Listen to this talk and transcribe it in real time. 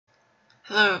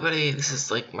Hello everybody, this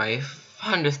is like my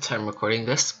 100th time recording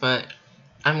this, but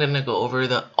I'm gonna go over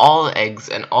all the eggs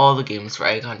and all the games for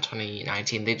EggCon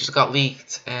 2019. They just got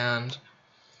leaked, and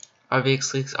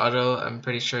RBX Leaks Auto, I'm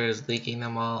pretty sure, is leaking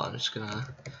them all. I'm just gonna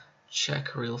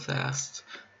check real fast.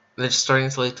 They're just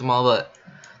starting to leak them all, but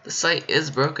the site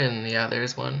is broken. Yeah,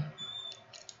 there's one.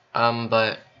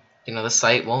 But the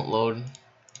site won't load.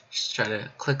 Just try to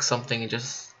click something, it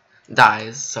just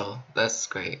dies, so that's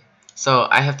great. So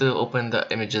I have to open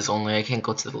the images only, I can't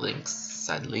go to the links,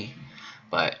 sadly.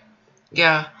 But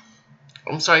yeah,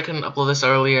 I'm sorry I couldn't upload this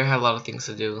earlier. I had a lot of things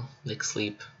to do, like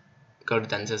sleep, go to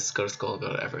dentist, go to school,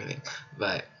 go to everything.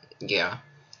 But yeah,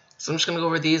 so I'm just gonna go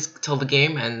over these, tell the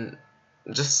game, and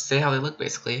just say how they look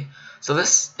basically. So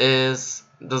this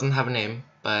doesn't have a name,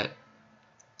 but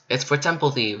it's for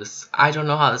Temple Thieves. I don't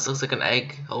know how this looks like an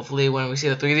egg. Hopefully when we see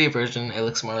the 3D version, it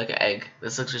looks more like an egg.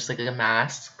 This looks just like a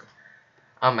mask.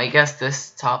 I guess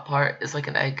this top part is like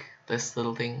an egg, this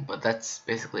little thing, but that's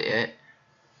basically it.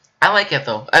 I like it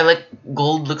though. I like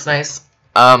gold, looks nice.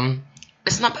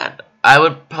 It's not bad. I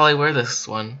would probably wear this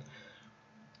one.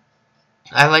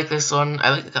 I like this one.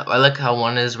 I like how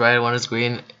one is red, one is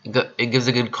green. It gives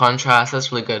a good contrast.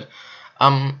 That's really good.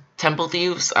 Temple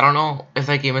Thieves. I don't know if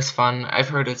that game is fun. I've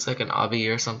heard it's like an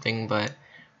obby or something, but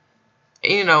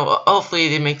hopefully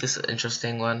they make this an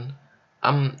interesting one.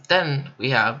 Then we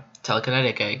have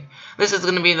Telekinetic Egg. This is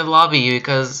gonna be in the lobby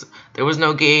because there was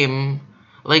no game.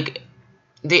 Like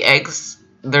the eggs,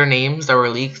 their names that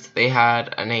were leaked, they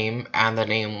had a name, and the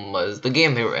name was the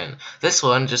game they were in. This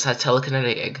one just had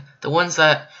Telekinetic Egg. The ones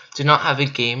that do not have a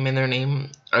game in their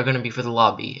name are gonna be for the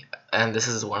lobby, and this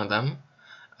is one of them.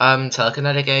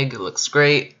 Telekinetic Egg looks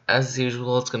great as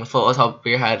usual. It's gonna float on top of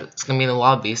your head. It's gonna be in the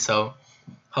lobby, so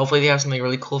hopefully they have something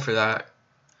really cool for that.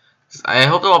 I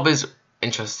hope the lobby is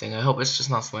interesting. I hope it's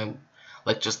just not something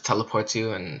like just teleports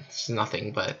you and it's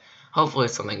nothing, but hopefully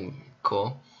it's something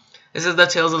cool. This is the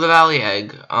Tales of the Valley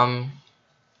egg. I mean,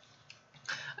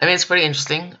 it's pretty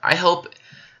interesting. I hope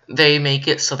they make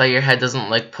it so that your head doesn't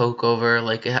like poke over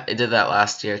like it did that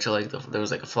last year to like there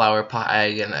was like a flower pot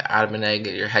egg and an adamant egg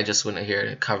and your head just went in here and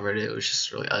it covered it. It was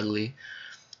just really ugly.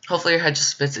 Hopefully your head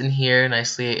just fits in here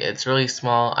nicely. It's really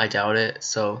small. I doubt it.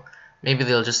 So maybe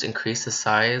they'll just increase the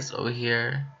size over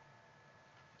here.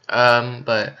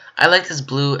 But I like this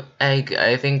blue egg.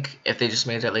 I think if they just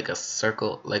made it like a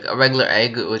circle, like a regular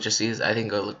egg with just these, I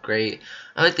think it would look great.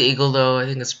 I like the eagle though. I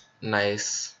think it's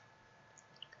nice.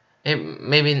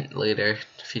 Maybe later,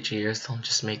 future years, they'll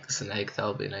just make this an egg.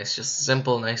 That'll be nice. Just a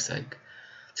simple, nice egg.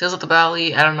 Tales of the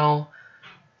Valley. I don't know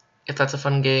if that's a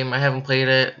fun game. I haven't played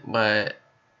it, but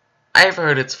I've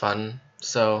heard it's fun.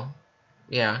 So,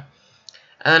 yeah.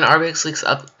 And then RBX Leaks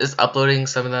is uploading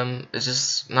some of them. It's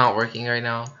just not working right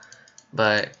now.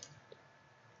 But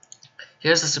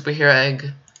here's the superhero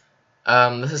egg.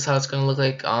 This is how it's gonna look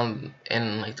like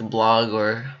in like the blog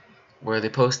or where they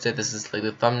post it. This is like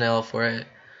the thumbnail for it.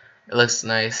 It looks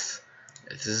nice.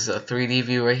 This is a 3D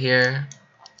view right here.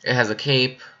 It has a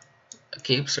cape.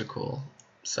 Capes are cool.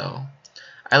 So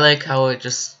I like how it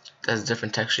just has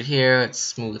different texture here. It's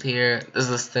smooth here. This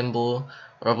is a symbol,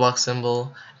 Roblox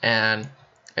symbol, and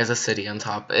there's a city on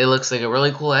top. It looks like a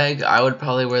really cool egg. I would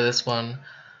probably wear this one.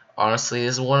 Honestly,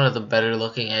 this is one of the better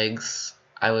looking eggs,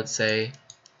 I would say.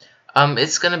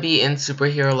 It's gonna be in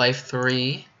Superhero Life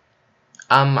 3.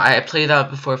 I played that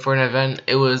before for an event.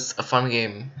 It was a fun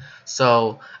game.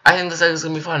 So I think this egg is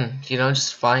gonna be fun. You know,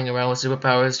 just flying around with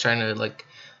superpowers, trying to like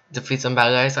defeat some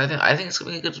bad guys. I think it's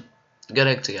gonna be a good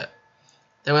egg to get.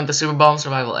 Then went the Super Bomb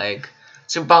Survival egg.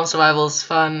 Super Bomb Survival is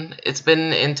fun. It's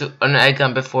been into an egg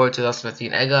hunt before,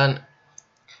 2015 egg hunt.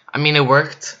 I mean, it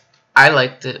worked. I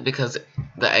liked it because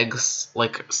the eggs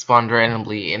like spawned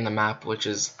randomly in the map, which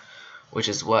is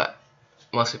what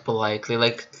most people like. They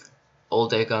like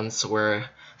old egg hunts where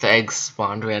the eggs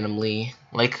spawned randomly.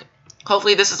 Like,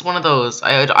 hopefully this is one of those.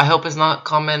 I hope it's not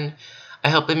common. I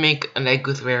hope they make an egg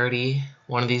with rarity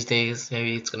one of these days.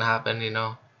 Maybe it's gonna happen, you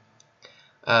know.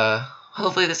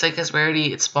 Hopefully this egg has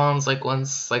rarity. It spawns like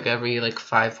once like every like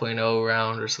 5.0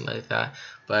 round or something like that.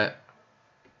 But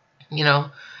you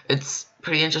know, it's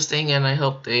pretty interesting, and I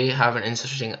hope they have an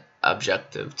interesting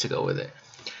objective to go with it.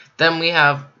 Then we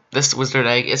have this wizard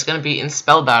egg. It's gonna be in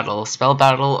Spell Battle. Spell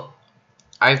Battle,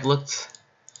 I've looked,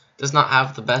 does not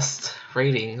have the best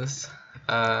ratings.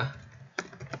 I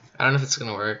don't know if it's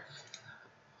gonna work.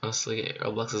 Honestly,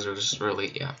 Robloxes are just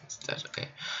really, yeah, it's dead.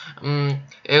 Okay.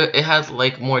 It had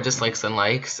like more dislikes than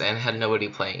likes, and had nobody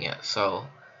playing it. So,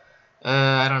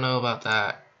 I don't know about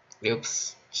that.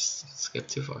 Oops. Just skip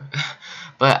too far.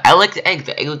 But I like the egg.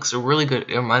 The egg looks really good.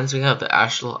 It reminds me of the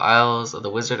Astral Isles of the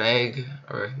Wizard Egg,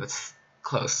 or that's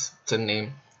close to the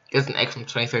name. It's an egg from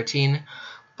 2013,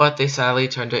 but they sadly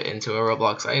turned it into a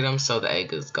Roblox item, so the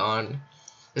egg is gone.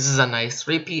 This is a nice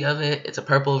repeat of it. It's a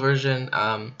purple version,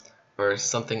 or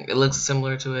something. It looks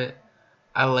similar to it.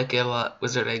 I like it a lot.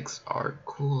 Wizard eggs are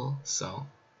cool, so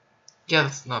yeah,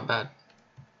 that's not bad.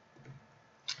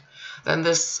 Then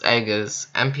this egg is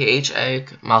MPH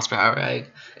egg, miles per hour egg.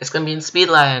 It's gonna be in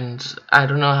Speedland. I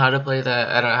don't know how to play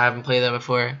that. I haven't played that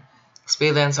before.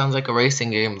 Speedland sounds like a racing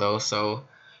game though, so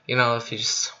you know, if you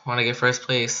just want to get first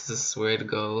place, this is where to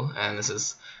go, and this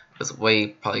is way you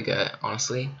probably get,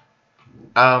 honestly.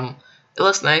 It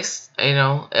looks nice, you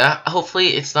know. Hopefully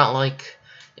it's not like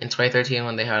in 2013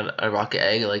 when they had a rocket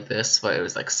egg like this, but it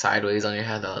was like sideways on your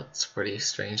head. That looks pretty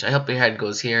strange. I hope your head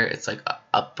goes here. It's like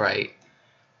upright,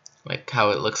 like how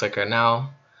it looks like right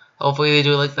now. Hopefully they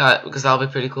do it like that, because that'll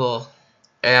be pretty cool.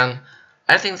 And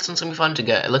I think this one's gonna be fun to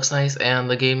get. It looks nice, and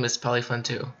the game is probably fun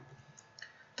too.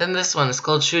 Then this one is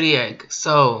called Shooty Egg.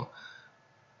 So,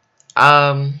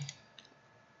 I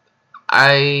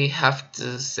have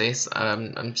to say,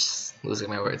 I'm just losing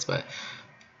my words, but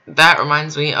that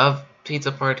reminds me of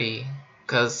Pizza Party,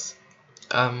 because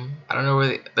I don't know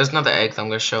where there's another egg that I'm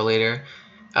gonna show later.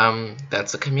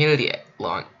 That's a community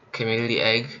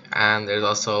egg, and there's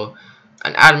also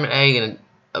an admin egg and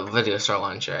a video star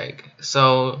launcher egg.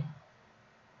 So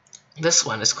this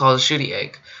one is called a Shooty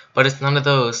Egg, but it's none of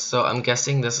those, so I'm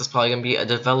guessing this is probably going to be a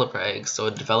developer egg. So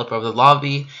a developer of the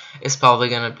lobby is probably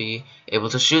going to be able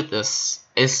to shoot this.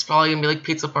 It's probably going to be like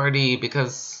Pizza Party,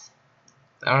 because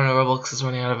I don't know, Roblox is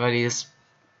running out of ideas,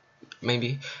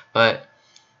 maybe. But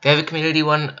they have a community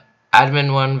one,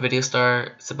 admin one, video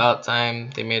star. It's about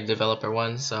time they made a developer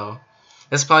one, so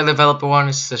this is probably the developer one.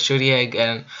 It's just a Shooty Egg,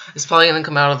 and it's probably going to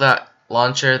come out of that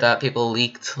launcher that people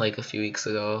leaked like a few weeks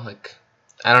ago. Like,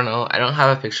 I don't know, I don't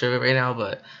have a picture of it right now,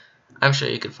 but I'm sure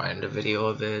you could find a video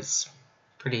of it. It's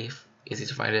pretty easy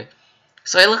to find it.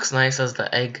 So it looks nice as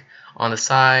the egg on the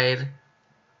side,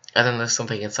 and then there's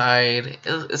something inside.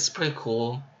 It's pretty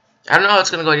cool. I don't know how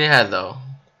it's gonna go in your head though.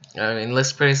 I mean, it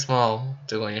looks pretty small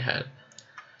to go in your head.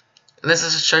 And this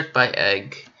is a shark bite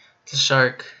egg. It's a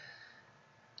shark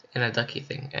in a ducky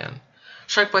thing, and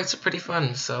shark bites are pretty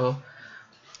fun, so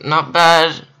not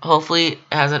bad. Hopefully it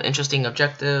has an interesting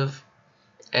objective.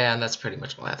 And that's pretty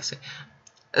much all I have to say.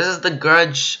 This is the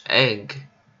Grudge egg.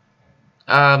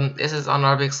 This is on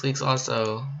Roblox Leaks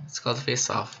also. It's called Face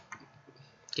Off.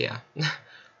 Yeah.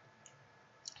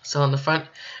 So on the front,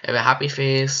 I have a happy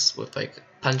face with like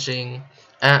punching,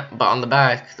 but on the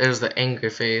back there's the angry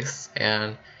face,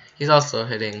 and he's also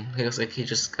hitting. He looks like he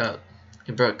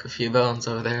broke a few bones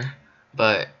over there.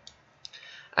 But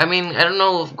I mean, I don't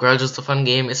know if Grudge is a fun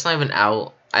game. It's not even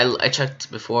out. I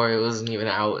checked before, it wasn't even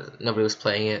out. Nobody was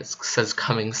playing it. It says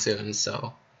coming soon,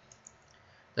 so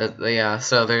yeah.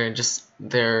 So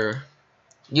they're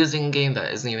using a game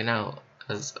that isn't even out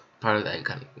as part of that egg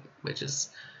hunt, which is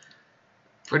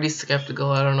pretty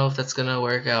skeptical. I don't know if that's gonna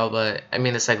work out, but I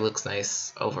mean, this egg looks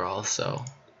nice overall, so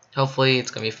hopefully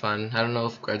it's gonna be fun. I don't know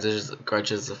if Grudge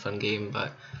is a fun game,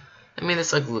 but I mean,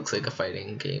 this egg looks like a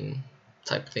fighting game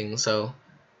type thing, so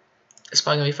it's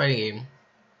probably gonna be a fighting game.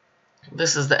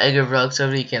 This is the egg of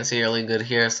relativity. You can't see it really good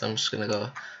here, so I'm just gonna go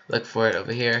look for it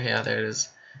over here. Yeah, there it is.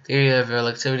 Theory of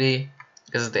relativity.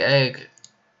 This is the egg.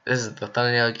 This is the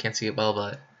thumbnail. You can't see it well,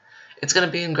 but it's gonna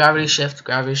be in gravity shift.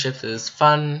 Gravity shift is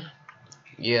fun.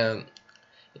 Yeah,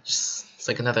 it's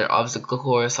like another obstacle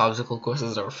course. Obstacle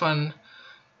courses are fun,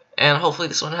 and hopefully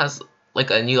this one has like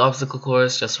a new obstacle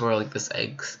course just for like this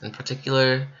egg in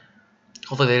particular.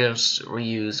 Hopefully they don't just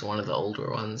reuse one of the older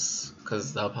ones,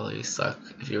 because that'll probably suck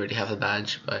if you already have the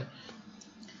badge. But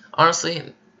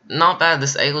honestly, not bad.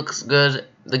 This egg looks good.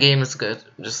 The game is good.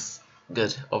 Just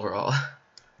good overall.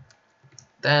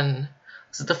 Then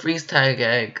this is the freeze tag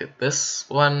egg. This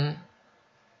one,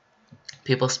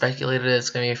 people speculated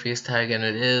it's gonna be a freeze tag, and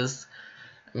it is.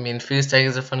 I mean, freeze tag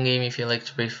is a fun game if you like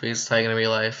to play freeze tag in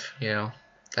real life. You know,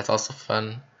 that's also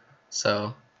fun.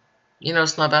 So, you know,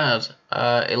 it's not bad.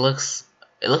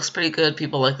 It looks pretty good.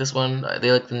 People like this one.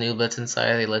 They like the new bits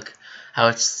inside. They like how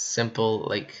it's simple,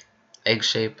 like egg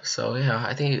shape. So yeah,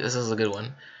 I think this is a good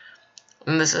one.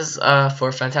 And this is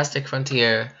for Fantastic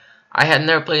Frontier. I had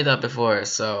never played that before,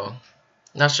 so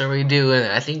not sure what you do.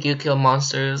 And I think you kill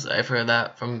monsters. I've heard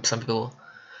that from some people.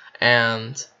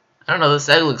 And I don't know. This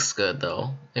egg looks good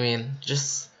though. I mean,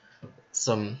 just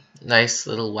some nice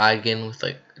little wagon with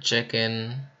like a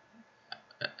chicken,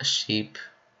 a sheep,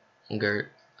 and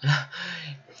Gert.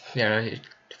 You know,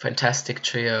 fantastic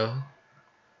trio.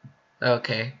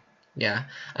 Okay, yeah.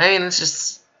 I mean, it's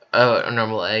just a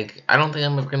normal egg. I don't think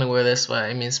I'm ever gonna wear this, but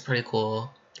I mean, it's pretty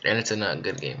cool, and it's in a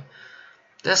good game.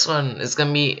 This one is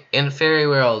gonna be in Fairy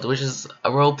World, which is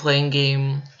a role-playing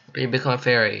game where you become a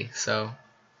fairy. So,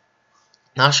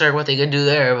 not sure what they could do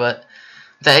there, but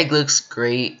the egg looks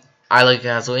great. I like it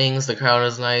has wings. The crown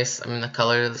is nice. I mean, the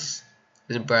colors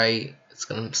is bright. It's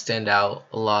gonna stand out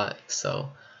a lot. So,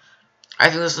 I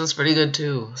think this one's pretty good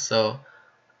too. So,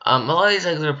 a lot of these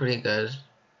eggs are pretty good.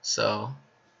 So,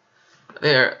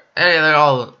 they're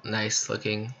all nice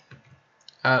looking.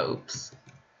 Oops.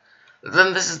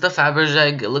 Then this is the Faberge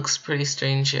egg. It looks pretty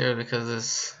strange here because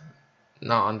it's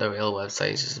not on the real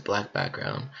website. It's just a black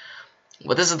background.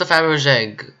 But this is the Faberge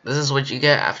egg. This is what you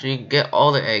get after you get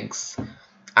all the eggs.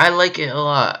 I like it a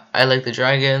lot. I like the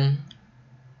dragon.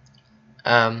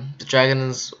 The dragon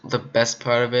is the best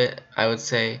part of it, I would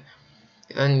say.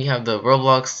 Then you have the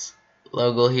Roblox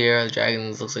logo here. The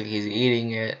dragon looks like he's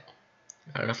eating it.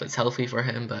 I don't know if it's healthy for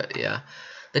him, but yeah.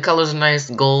 The colors are nice.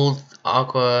 Gold,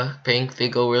 aqua, pink. They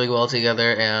go really well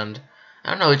together. And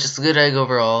I don't know. It's just a good egg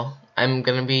overall. I'm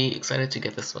going to be excited to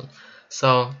get this one.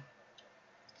 So,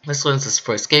 this one's just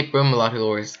for escape room. A lot of people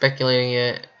were speculating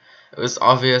it. It was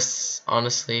obvious,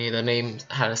 honestly. The name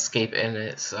had escape in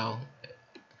it, so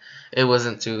it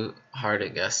wasn't too hard to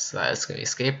guess that it's going to be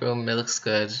escape room. It looks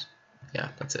good. Yeah,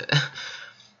 that's it.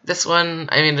 This one,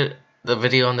 I made the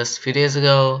video on this a few days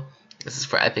ago. This is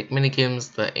for epic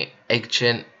minigames. The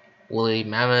ancient woolly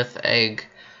mammoth egg.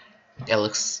 It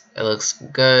looks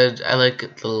good. I like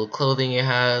the little clothing it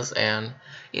has, and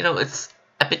you know, it's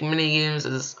epic minigames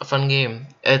is a fun game.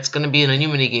 It's gonna be in a new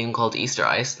minigame called Easter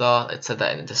Ice Thaw. It said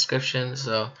that in the description,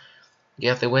 so you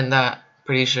have to win that,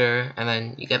 pretty sure, and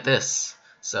then you get this.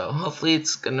 So hopefully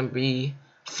it's gonna be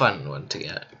a fun one to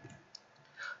get.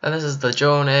 And this is the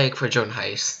drone egg for drone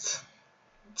heist.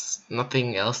 It's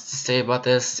nothing else to say about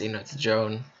this. You know, it's a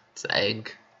drone, it's an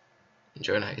egg,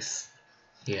 drone heist.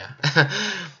 Yeah.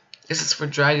 This is for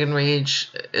Dragon Rage.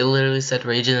 It literally said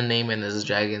Rage in the name and there's a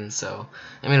dragon, so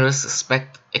I mean it was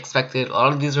expected. A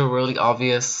lot of these were really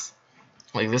obvious.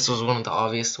 Like this was one of the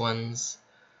obvious ones.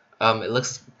 It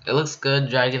looks good.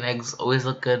 Dragon eggs always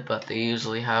look good, but they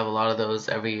usually have a lot of those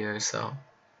every year, so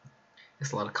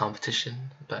it's a lot of competition.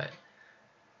 But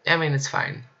I mean it's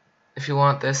fine. If you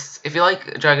want this, if you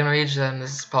like Dragon Rage, then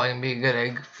this is probably gonna be a good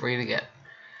egg for you to get.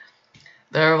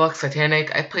 The Roblox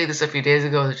Titanic, I played this a few days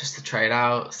ago just to try it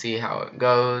out, see how it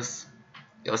goes.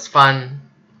 It was fun.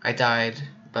 I died,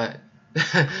 but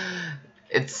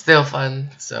it's still fun,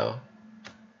 so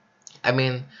I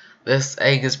mean, this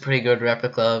egg is pretty good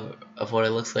replica of what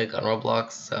it looks like on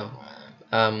Roblox, so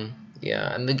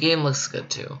yeah, and the game looks good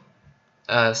too.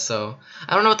 So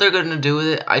I don't know what they're gonna do with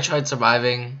it. I tried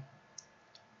surviving,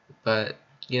 but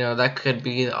you know, that could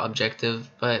be the objective,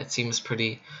 but it seems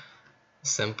pretty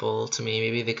simple to me.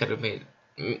 Maybe they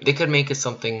could make it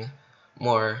something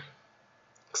more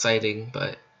exciting,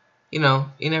 but you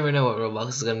know, you never know what Roblox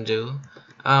is gonna do.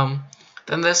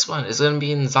 Then this one is gonna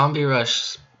be in Zombie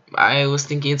Rush. I was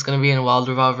thinking it's gonna be in Wild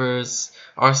Revolvers,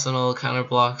 Arsenal,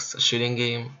 Counterblocks, a shooting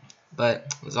game,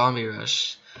 but Zombie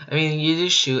Rush. I mean, you do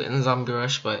shoot in Zombie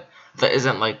Rush, but that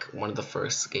isn't like one of the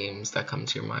first games that come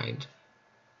to your mind.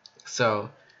 So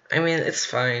I mean, it's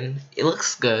fine. It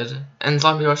looks good. And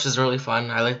Zombie Rush is really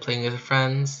fun. I like playing with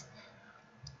friends.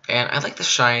 And I like the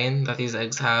shine that these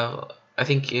eggs have. I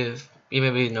think you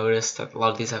maybe noticed that a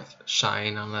lot of these have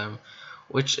shine on them,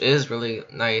 which is really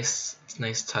nice. It's a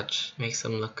nice touch. Makes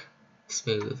them look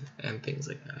smooth and things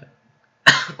like that.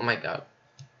 Oh my god.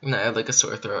 I have like a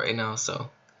sore throat right now, so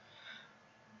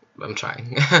I'm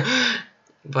trying.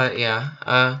 But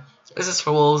yeah, this is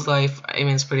for Wolf's Life. I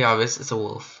mean, it's pretty obvious. It's a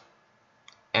wolf.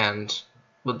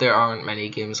 But there aren't many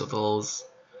games with wolves,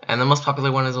 and the most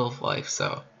popular one is Wolf Life,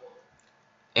 so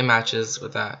it matches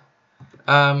with that.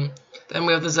 Then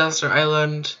we have Disaster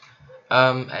Island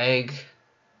egg.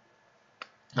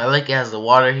 I like it has the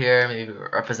water here, maybe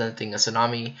representing a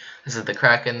tsunami. This is the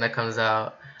Kraken that comes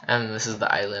out, and this is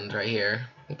the island right here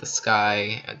with the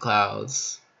sky and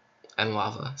clouds and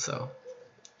lava. So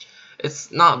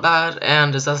it's not bad,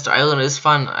 and Disaster Island is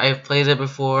fun. I've played it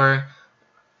before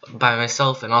by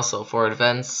myself and also for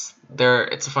events.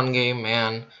 It's a fun game,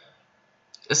 and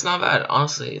it's not bad,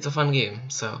 honestly. It's a fun game,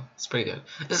 so it's pretty good.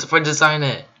 This is for Design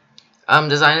It.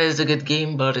 Design It is a good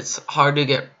game, but it's hard to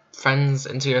get friends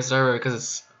into your server because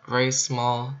it's very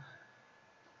small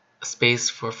space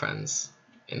for friends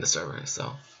in the server.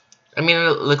 So I mean,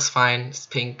 it looks fine. It's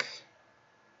pink.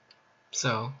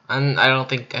 So, and I don't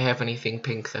think I have anything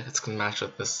pink that's gonna match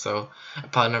with this, so I'm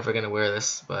probably never gonna wear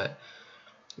this, but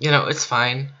you know, it's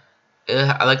fine.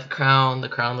 I like the crown. The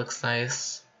crown looks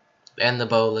nice, and the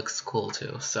bow looks cool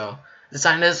too. So,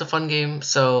 Design It is a fun game.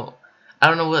 So, I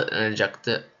don't know what an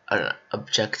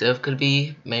objective could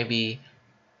be. Maybe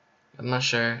I'm not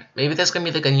sure. Maybe there's gonna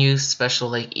be like a new special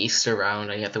like Easter round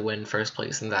and you have to win first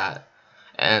place in that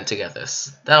and to get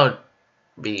this. That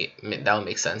would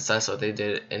make sense. That's what they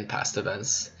did in past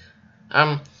events.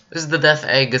 This is the death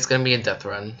egg. It's gonna be a death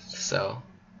run, so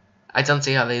I don't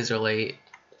see how these relate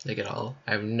like at all.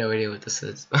 I have no idea what this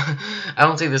is. I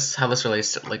don't see this how this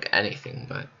relates to like anything,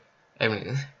 but I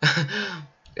mean,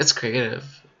 it's creative.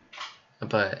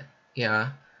 But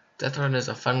yeah, death run is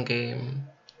a fun game.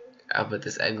 But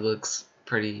this egg looks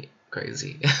pretty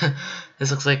crazy. This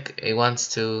looks like it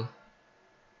wants to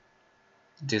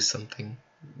do something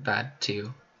bad to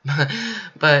you.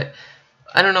 But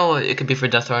I don't know what it could be for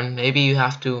death run. Maybe you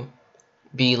have to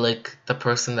be like the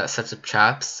person that sets up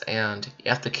traps and you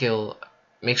have to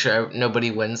make sure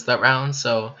nobody wins that round.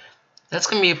 So that's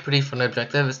gonna be a pretty fun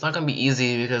objective. It's not gonna be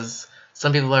easy because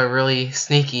some people are really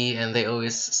sneaky and they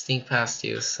always sneak past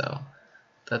you, so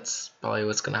that's probably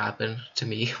what's gonna happen to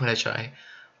me when I try.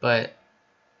 But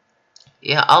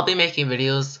yeah, I'll be making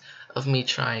videos of me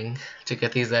trying to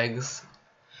get these eggs,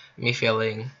 me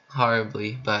failing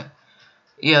horribly, but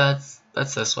yeah,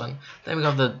 that's this one. Then we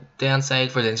got the dance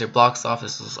egg for Dance Your Blocks Off.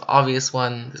 This is an obvious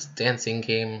one. This dancing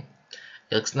game.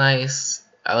 It looks nice.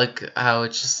 I like how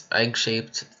it's just egg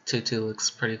shaped. Tutu looks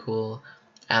pretty cool,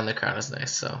 and the crown is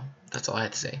nice. So that's all I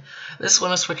had to say. This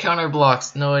one is for counter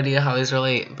blocks. No idea how these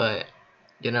relate, but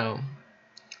you know,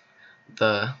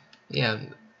 no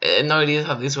idea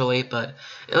how these relate, but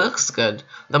it looks good.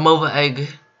 The MOBA egg.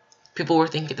 People were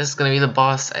thinking this is gonna be the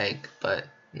boss egg, but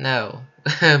no,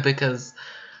 because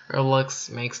Roblox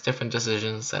makes different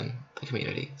decisions than the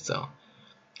community. So,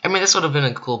 I mean, this would have been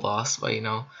a cool boss, but you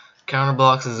know, Counter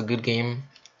Blocks is a good game.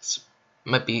 It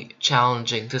might be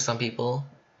challenging to some people.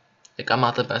 Like, I'm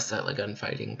not the best at like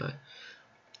gunfighting, but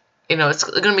you know, it's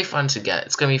gonna be fun to get.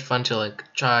 It's gonna be fun to like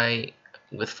try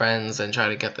with friends and try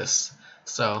to get this.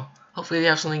 So, hopefully, they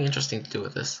have something interesting to do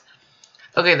with this.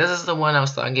 Okay, this is the one I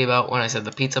was talking about when I said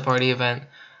the pizza party event.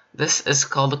 This is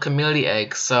called the community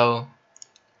egg. So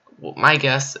my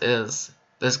guess is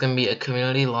there's gonna be a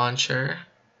community launcher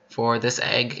for this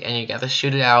egg, and you gotta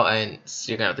shoot it out, and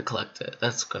you're gonna have to collect it.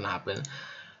 That's gonna happen.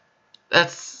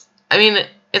 I mean,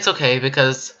 it's okay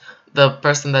because the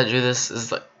person that drew this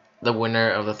is like the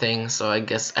winner of the thing. So I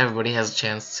guess everybody has a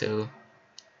chance to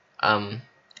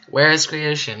wear his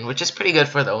creation, which is pretty good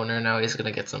for the owner. Now he's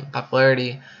gonna get some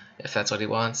popularity if that's what he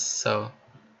wants. So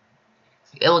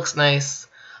it looks nice.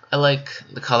 I like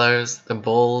the colors. They're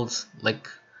bold, like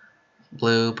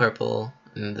blue, purple,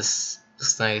 and this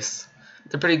is nice.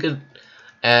 They're pretty good.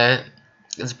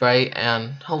 It's bright,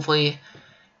 and hopefully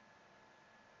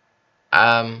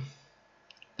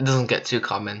it doesn't get too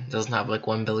common. It doesn't have like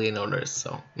 1 billion owners.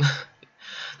 So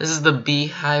this is the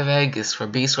Beehive egg. It's for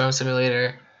Bee Swarm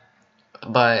Simulator,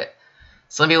 but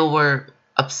some people were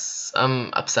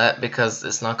upset because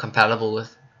it's not compatible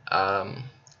with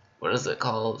what is it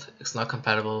called? It's not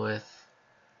compatible with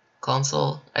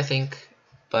console, I think.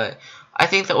 But I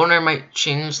think the owner might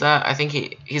change that. I think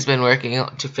he's been working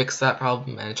to fix that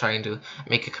problem and trying to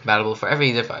make it compatible for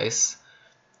every device.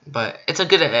 But it's a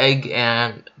good egg,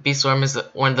 and Bee Swarm is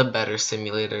one of the better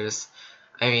simulators.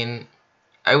 I mean,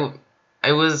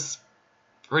 I was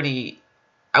I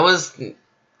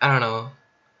don't know.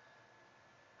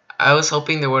 I was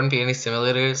hoping there wouldn't be any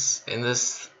simulators in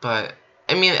this, but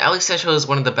I mean, at least I chose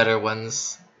one of the better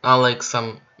ones. Not like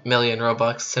some million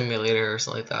Roblox simulator or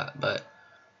something like that, but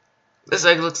this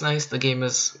egg looks nice, the game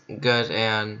is good,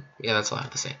 and yeah, that's all I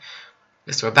have to say.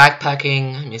 It's for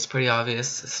backpacking. I mean, it's pretty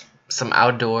obvious. It's some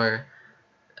outdoor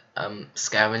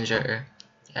scavenger,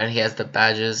 and he has the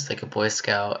badges like a Boy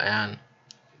Scout, and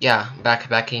yeah,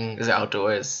 backpacking is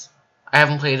outdoors. I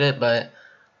haven't played it, but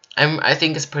I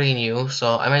think it's pretty new,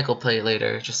 so I might go play it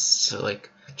later just to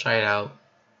like try it out.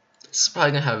 It's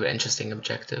probably gonna have an interesting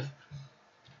objective.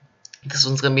 This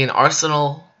one's gonna be an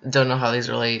arsenal. Don't know how these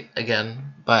relate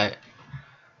again, but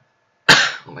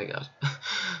oh my god.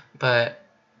 But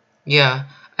yeah,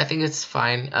 I think it's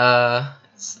fine.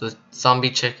 It's the zombie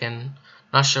chicken.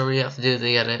 Not sure what you have to do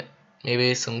to get it.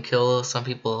 Maybe some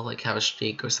people like have a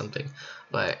streak or something.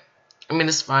 But I mean,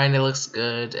 it's fine. It looks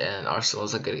good, and Arsenal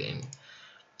is a good game.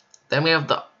 Then we have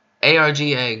the ARG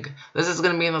egg. This is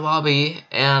gonna be in the lobby,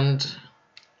 and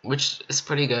which is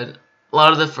pretty good. A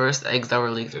lot of the first eggs that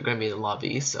were leaked are gonna be in the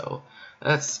lobby, so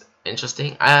that's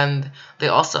interesting. And they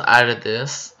also added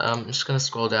this. I'm just gonna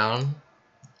scroll down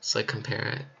so I compare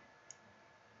it.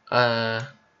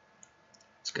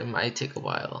 It might take a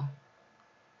while.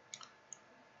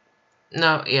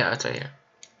 No, yeah, it's right here.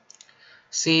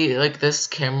 See, like this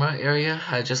camera area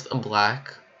had just a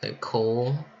black like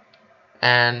coal,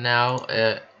 and now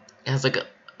it has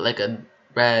like a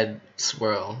red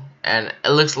swirl, and it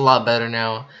looks a lot better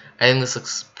now. I think this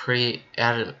looks pretty,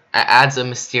 it adds a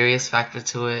mysterious factor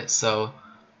to it, so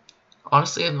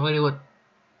honestly I have no idea what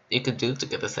you could do to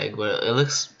get this egg, but it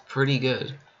looks pretty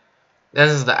good.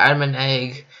 This is the admin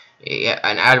egg. Yeah,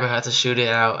 an admin has to shoot it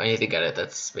out and you have to get it.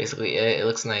 That's basically it. It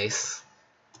looks nice.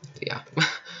 Yeah.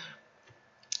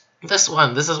 This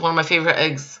is one of my favorite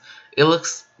eggs. It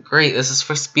looks great. This is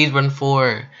for Speedrun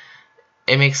 4.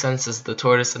 It makes sense as the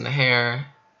tortoise and the hare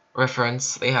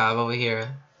reference they have over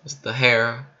here. There's the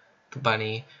hare, the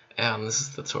bunny, and this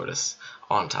is the tortoise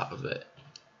on top of it.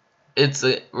 It's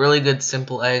a really good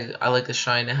simple egg. I like the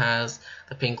shine it has.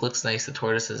 The pink looks nice. The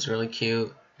tortoise is really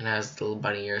cute and has the little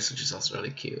bunny ears, which is also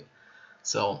really cute.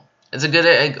 So it's a good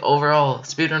egg overall.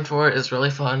 Speedrun 4 is really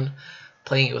fun.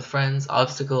 Playing it with friends,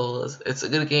 obstacles. It's a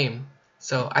good game.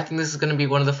 So I think this is gonna be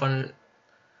one of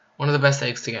the best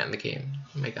eggs to get in the game.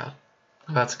 Oh my god,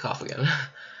 I'm about to cough again.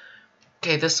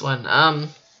 Okay, this one. I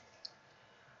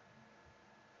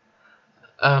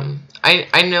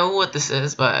know what this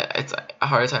is, but it's a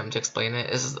hard time to explain it.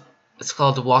 It's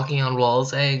called the Walking on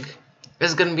Walls egg.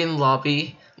 It's gonna be in the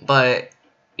lobby, but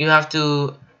you have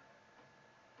to.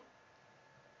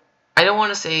 I don't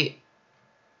want to say.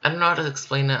 I don't know how to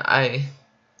explain it. I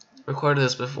recorded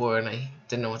this before and I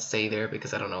didn't know what to say there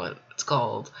because I don't know what it's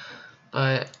called.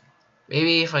 But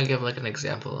maybe if I give like an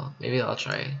example, maybe I'll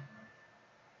try.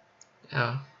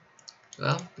 Yeah.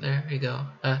 Well, there you go.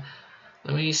 Let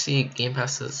me see Game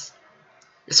Passes.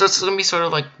 So it's gonna be sort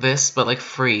of like this, but like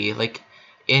free. Like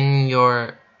in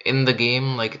the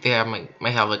game, like they have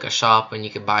might have like a shop and you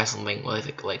can buy something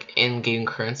with like in-game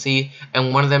currency,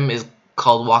 and one of them is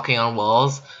called Walking on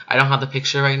Walls. I don't have the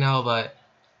picture right now, but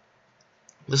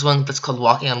this one that's called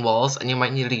Walking on Walls, and you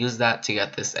might need to use that to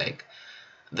get this egg.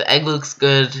 The egg looks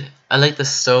good. I like the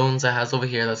stones it has over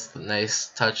here. That's a nice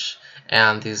touch.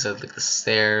 And these are like the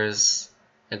stairs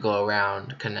that go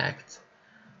around, connect.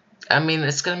 I mean,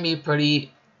 it's gonna be a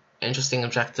pretty interesting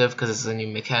objective because it's a new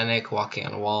mechanic, walking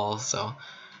on a wall. So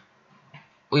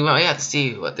we might have to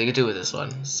see what they could do with this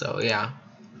one. So yeah.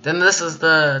 Then this is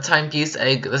the timepiece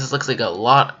egg. This looks like a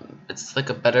lot. It's like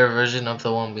a better version of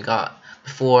the one we got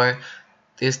before.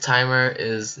 This timer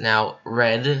is now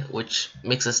red, which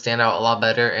makes it stand out a lot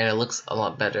better, and it looks a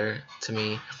lot better to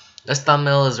me. This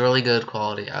thumbnail is really good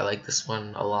quality. I like this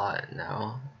one a lot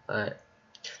now. But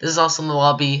this is also in the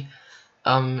lobby.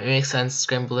 It makes sense.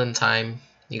 Scramble in time.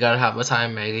 You gotta have a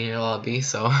time egg in your lobby.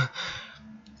 So,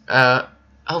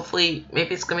 hopefully,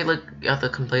 maybe it's gonna be like you have to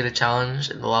complete a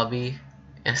challenge in the lobby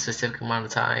in a specific amount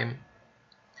of time.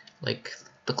 Like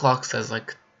the clock says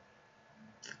like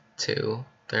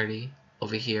 2:30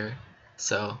 over here.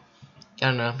 So I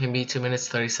don't know, maybe 2 minutes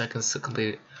 30 seconds to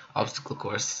complete obstacle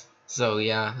course. So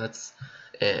yeah, that's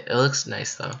it. It looks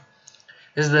nice though.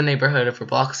 This is the neighborhood of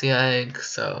Robloxia egg,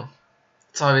 so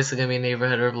it's obviously gonna be a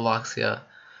neighborhood of Robloxia.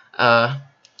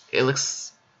 It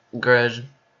looks good.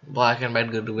 Black and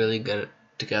red go really good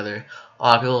together. A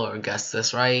lot of people will guess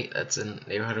this, right? That's in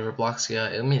neighborhood of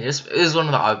Robloxia. I mean, it is one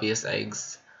of the obvious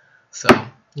eggs. So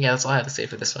yeah, that's all I have to say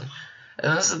for this one.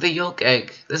 And this is the yolk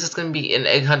egg. This is going to be in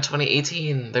Egg Hunt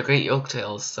 2018, the Great Yolk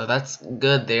Tales. So that's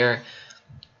good. They're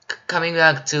coming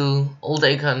back to old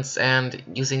egg hunts and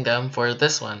using them for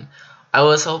this one. I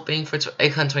was hoping for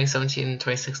Egg Hunt 2017 and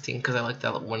 2016 because I like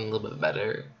that one a little bit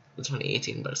better than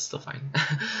 2018, but it's still fine.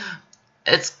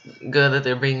 It's good that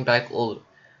they're bringing back old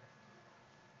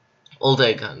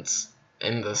egg hunts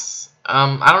in this.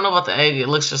 I don't know about the egg. It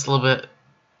looks just a little bit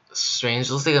strange.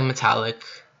 It looks like a metallic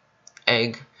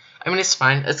egg. I mean, it's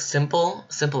fine. It's simple.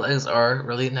 Simple eggs are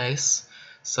really nice.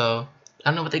 So I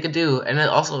don't know what they could do. And it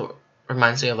also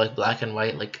reminds me of like black and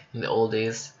white, like in the old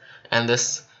days. And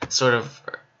this sort of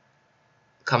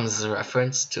comes as a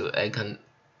reference to Egg Hunt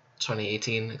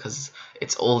 2018 because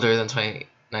it's older than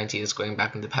 2019. It's going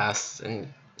back in the past.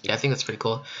 And yeah, I think that's pretty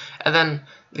cool. And then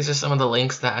these are some of the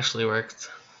links that actually worked.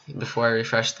 Before I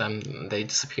refresh them, they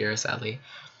disappear, sadly.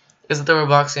 Is it the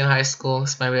Robloxian High School?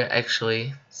 This might be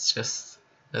actually. It's just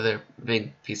another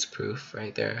big piece of proof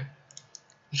right there.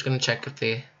 I'm just gonna check if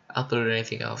they uploaded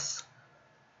anything else.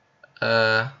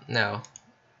 No.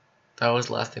 That was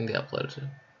the last thing they uploaded.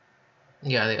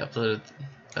 Yeah, they uploaded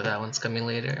that one's coming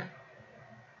later.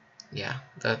 Yeah,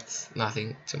 that's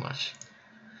nothing too much.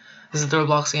 This is the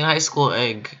Robloxian High School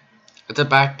egg. It's a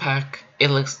backpack. It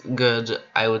looks good,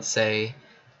 I would say.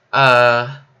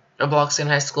 Robloxian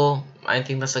High School, I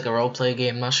think that's like a roleplay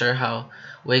game. Not sure how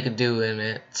we could do in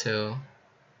it to,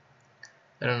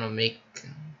 I don't know,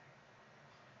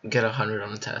 get 100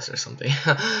 on the test or something.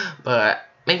 But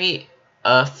maybe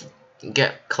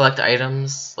collect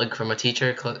items like from a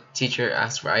teacher. Teacher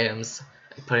asks for items,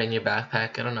 and put it in your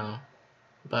backpack. I don't know,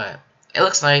 but it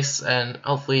looks nice and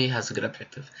hopefully has a good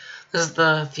objective. This is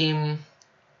the theme,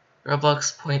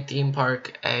 Roblox Point theme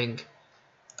park egg.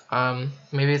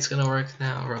 Maybe it's gonna work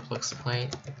now. Roblox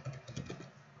Point.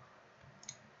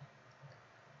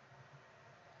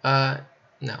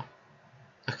 No.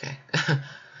 Okay.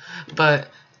 But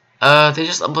they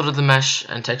just uploaded the mesh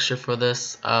and texture for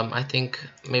this. I think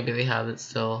maybe they have it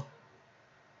still.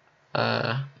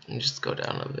 Let me just go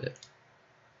down a bit.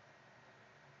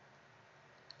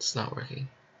 It's not working.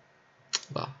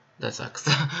 Well, that sucks.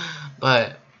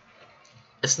 But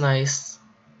it's nice.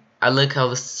 I like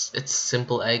how it's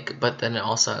simple egg, but then it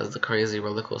also has the crazy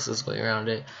roller coasters going around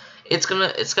it. It's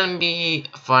gonna be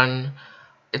fun.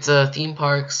 It's a theme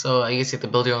park, so I guess you have to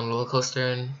build your own roller coaster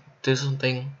and do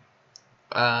something.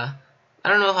 I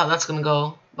don't know how that's gonna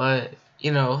go, but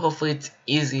you know, hopefully it's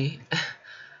easy,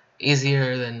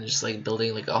 easier than just like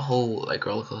building like a whole like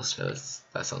roller coaster.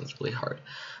 That sounds really hard.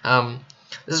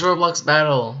 This is Roblox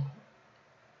Battle.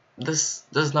 This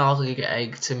does not look like an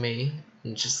egg to me.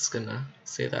 I'm just gonna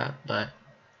say that, but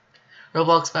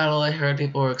Roblox Battle. I heard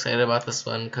people were excited about this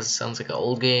one because it sounds like an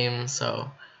old game.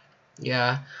 So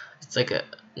yeah, it's like a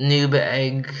noob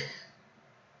egg.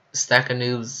 Stack of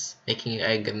noobs making an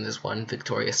egg, and there's one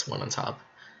victorious one on top.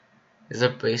 Is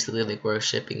it basically like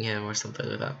worshipping him or something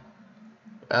like that?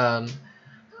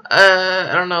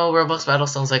 I don't know. Roblox Battle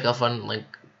sounds like a fun like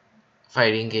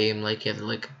fighting game. Like you have to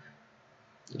like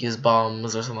use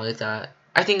bombs or something like that.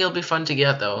 I think it'll be fun to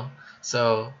get though.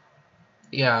 So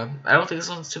yeah, I don't think this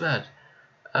one's too bad.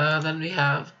 Then we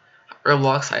have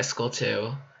Roblox High School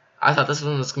 2. I thought this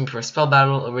one was gonna be for Spell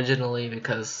Battle originally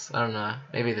because I don't know.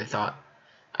 Maybe they thought.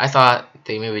 I thought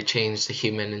they maybe changed the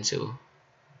human into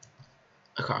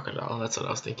a crocodile. That's what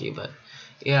I was thinking, but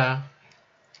yeah.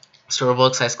 So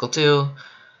Roblox High School 2,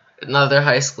 another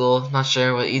high school. Not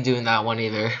sure what you do in that one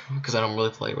either, because I don't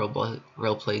really play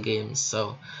roleplay games.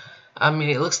 So I mean,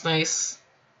 it looks nice.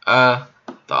 The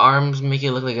arms make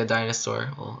it look like a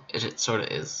dinosaur. Well, it sort of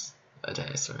is a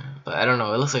dinosaur, but I don't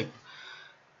know. It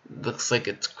looks like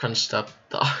it's crunched up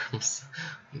the arms,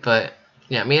 but.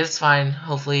 Yeah, I mean, it's fine.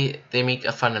 Hopefully, they make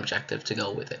a fun objective to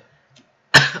go with it.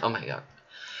 Oh my god.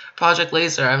 Project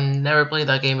Laser. I've never played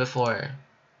that game before.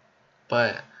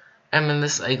 But, I mean,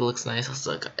 this egg looks nice.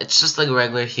 It's just like a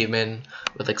regular human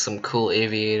with like some cool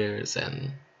aviators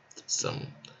and some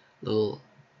little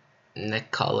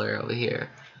neck collar over here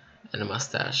and a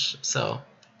mustache. So,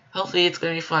 hopefully, it's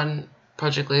gonna be fun.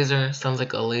 Project Laser sounds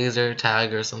like a laser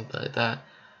tag or something like that.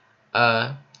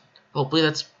 Hopefully,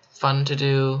 that's fun to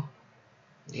do.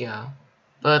 Yeah,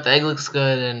 but the egg looks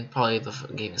good, and probably the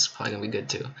game is probably gonna be good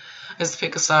too. As to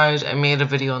pick a side, I made a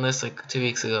video on this like 2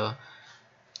 weeks ago.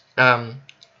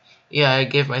 Yeah, I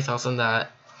gave my thoughts on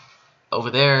that.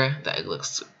 Over there, the egg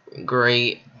looks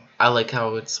great. I like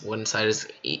how it's one side is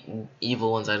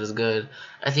evil, one side is good.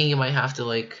 I think you might have to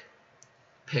like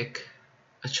pick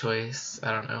a choice.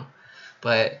 I don't know,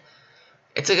 but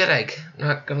it's a good egg.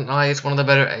 Not gonna lie, it's one of the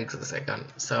better eggs this egg gun.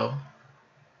 So.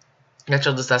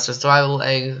 Natural disaster survival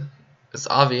egg. It's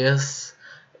obvious.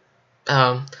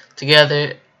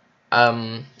 Together,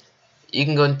 you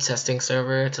can go into testing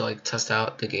server to like test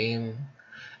out the game,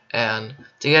 and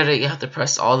together you have to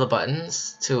press all the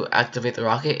buttons to activate the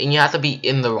rocket, and you have to be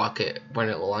in the rocket when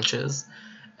it launches,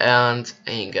 and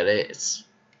you get it.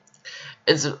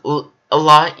 It's a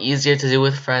lot easier to do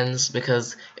with friends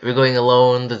because if you're going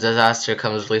alone, the disaster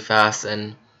comes really fast,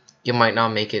 and you might not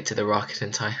make it to the rocket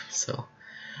in time. So.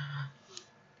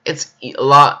 It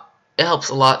helps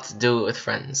a lot to do it with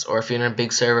friends, or if you're in a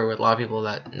big server with a lot of people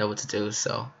that know what to do,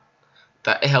 so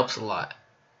that it helps a lot.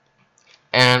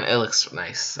 And it looks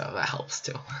nice, so that helps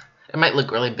too. It might look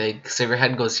really big, so if your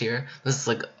head goes here, this is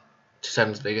like 2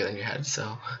 times bigger than your head,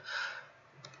 so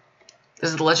this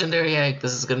is the legendary egg.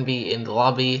 This is gonna be in the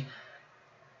lobby.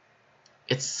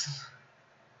 It's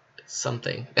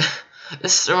something.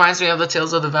 This reminds me of the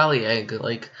Tales of the Valley egg.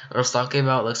 Like, our stock came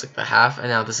out, looks like the half, and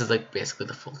now this is like basically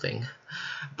the full thing,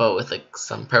 but with like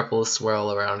some purple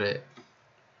swirl around it.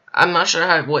 I'm not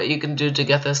sure what you can do to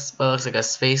get this, but it looks like a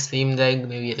space themed egg.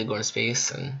 Maybe you have to go to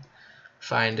space and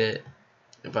find it.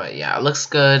 But yeah, it looks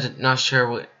good. Not sure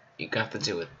what you have to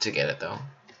do to get it though.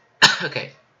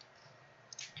 Okay.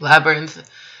 Labyrinth.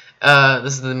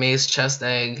 This is the maze chest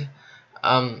egg.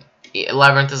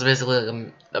 Labyrinth is basically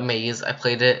like a maze. I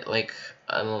played it like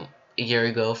a year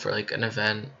ago for like an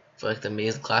event for like the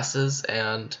maze classes,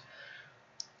 and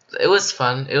it was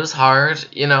fun. It was hard,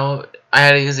 you know. I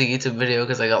had to use a YouTube video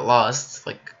because I got lost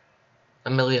like a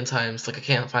million times. Like I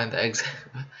can't find the eggs.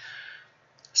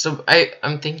 So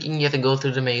I'm thinking you have to go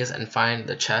through the maze and find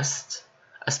the chest,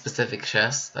 a specific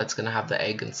chest that's gonna have the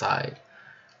egg inside,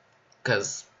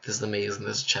 because this is the maze in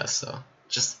this chest. So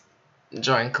just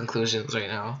drawing conclusions right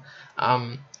now.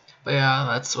 But yeah,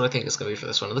 that's what I think it's gonna be for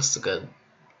this one. It looks good.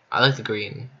 I like the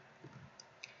green.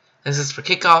 This is for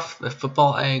kickoff, the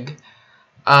football egg.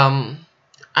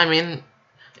 I mean,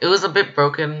 it was a bit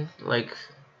broken, like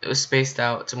it was spaced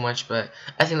out too much, but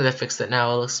I think they fixed it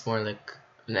now. It looks more like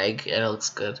an egg, and it looks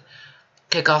good.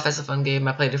 Kickoff is a fun game.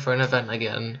 I played it for an event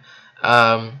again.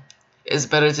 It's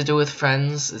better to do with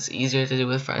friends. It's easier to do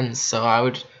with friends, so I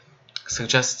would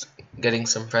suggest getting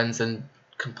some friends and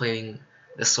completing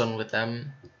this one with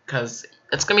them, because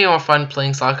it's gonna be more fun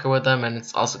playing soccer with them, and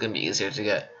it's also gonna be easier to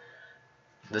get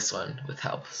this one with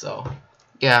help. So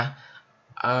yeah,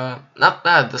 not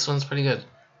bad. This one's pretty good.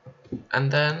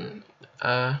 And then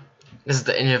this is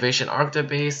the innovation arc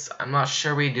base. I'm not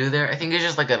sure what you do there. I think it's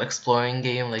just like an exploring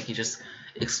game, like you just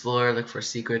explore, look for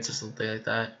secrets or something like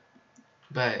that.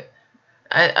 But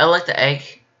I like the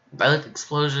egg. I like the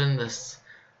explosion. This,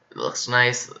 it looks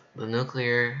nice. The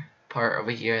nuclear part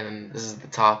over here, and then this is the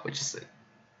top, which is like,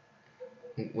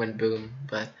 went boom.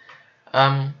 But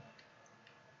I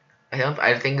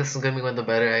think this is gonna be one of the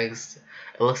better eggs.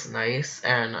 It looks nice,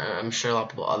 and I'm sure a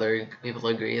lot of other people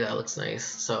agree that it looks nice.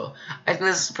 So I think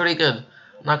this is pretty good.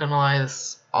 I'm not gonna lie, this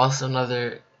is also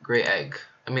another great egg.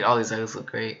 I mean, all these eggs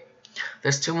look great.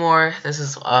 There's two more. This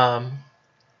is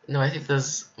no, I think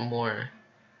there's more,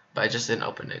 but I just didn't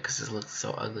open it because it looks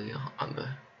so ugly on the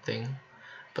thing.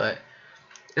 But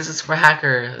this is for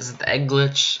hacker. This is the egg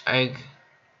glitch egg.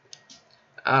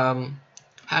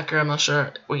 Hacker, I'm not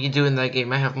sure what you do in that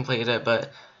game. I haven't played it,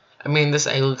 but I mean, this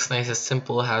egg looks nice. It's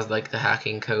simple. It has like the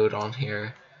hacking code on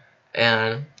here,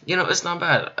 and you know, it's not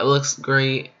bad. It looks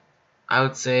great. I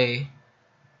would say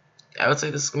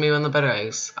this is gonna be one of the better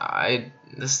eggs.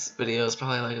 This video is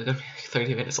probably like gonna be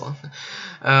 30 minutes long.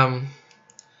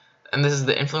 And this is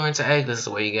the influencer egg. This is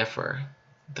what you get for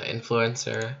the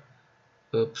influencer.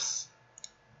 Oops.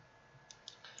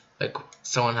 Like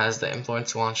someone has the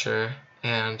influencer launcher,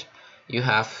 and you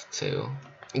have to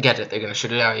get it. They're gonna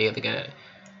shoot it out. You have to get it.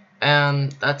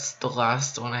 And that's the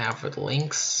last one I have for the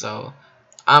links. So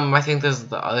I think this is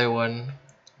the other one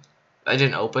I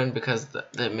didn't open because the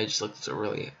image looked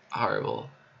really horrible.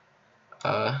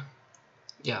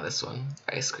 Yeah, this one,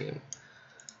 ice cream.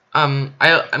 I'm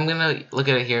gonna look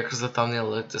at it here because the thumbnail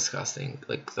looked disgusting.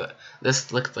 Like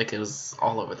this looked like it was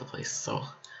all over the place. So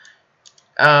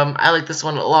I like this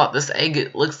one a lot. This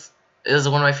egg is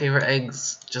one of my favorite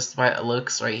eggs just by it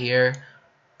looks right here.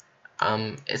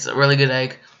 It's a really good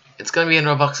egg. It's gonna be in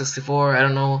Roblox 64. I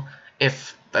don't know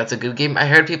if that's a good game. I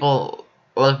heard a lot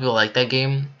of people like that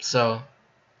game, so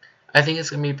I think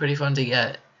it's gonna be pretty fun to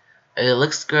get. It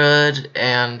looks good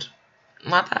and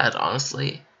not bad,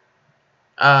 honestly.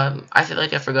 I feel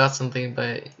like I forgot something,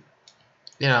 but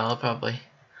you know, I'll probably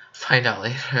find out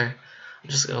later. I'm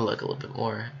just gonna look a little bit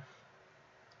more.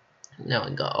 Now I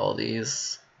got all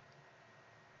these.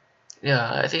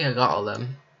 Yeah, I think I got all of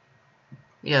them.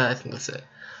 Yeah, I think that's it.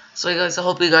 So guys, I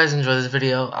hope you guys enjoyed this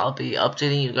video. I'll be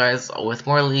updating you guys with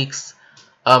more leaks.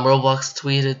 Roblox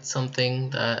tweeted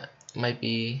something that might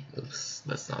be, oops,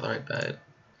 that's not the right bed.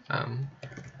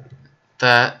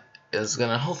 That is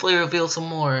gonna hopefully reveal some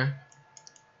more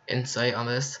insight on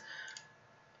this.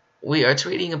 We are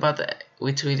tweeting about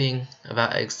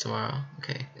eggs tomorrow.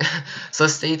 Okay, so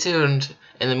stay tuned.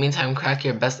 In the meantime, crack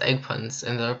your best egg puns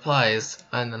in the replies.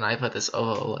 And then I put this.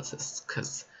 Oh, what's this?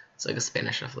 Because it's like a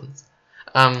Spanish reference.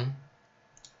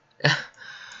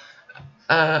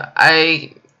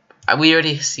 We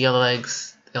already see all the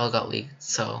eggs. They all got leaked.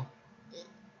 So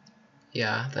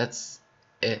yeah, that's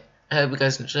it. I hope you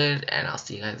guys enjoyed, and I'll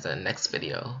see you guys in the next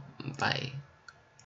video. Bye.